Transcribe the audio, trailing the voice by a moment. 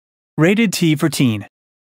Rated T for Teen.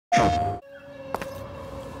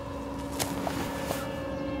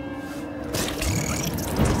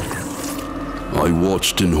 I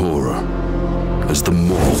watched in horror as the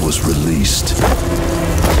maw was released.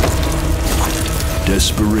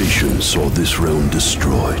 Desperation saw this realm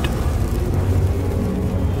destroyed.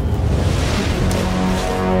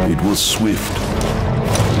 It was swift,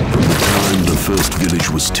 from the time the first village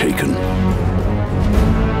was taken,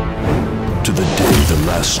 to the day the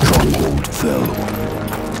last stronghold fell.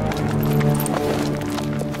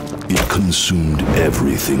 It consumed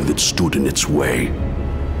everything that stood in its way,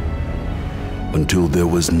 until there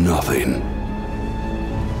was nothing.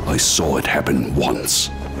 I saw it happen once.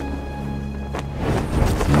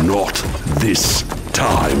 Not this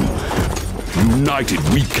time. United,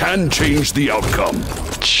 we can change the outcome.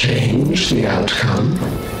 Change the outcome?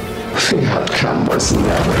 The outcome was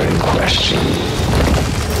never in question.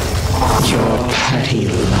 Your petty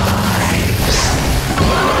lives.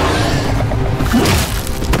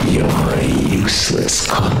 Your useless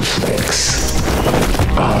conflicts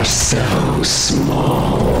are so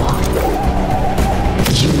small.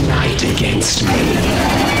 Unite against me,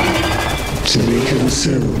 to be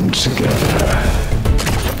consumed together.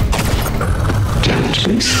 Don't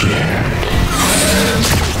be scared.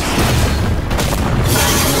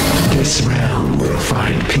 This realm will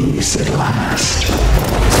find peace at last.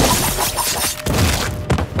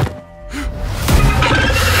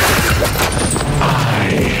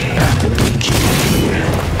 I am the beginning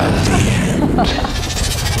of the end.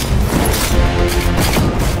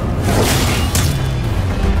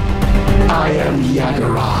 I am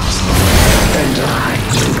Yagorath, and I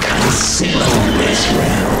will consume this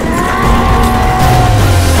realm.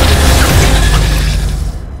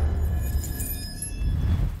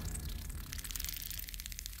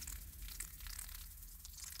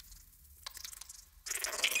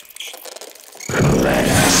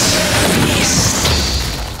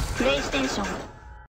 PlayStation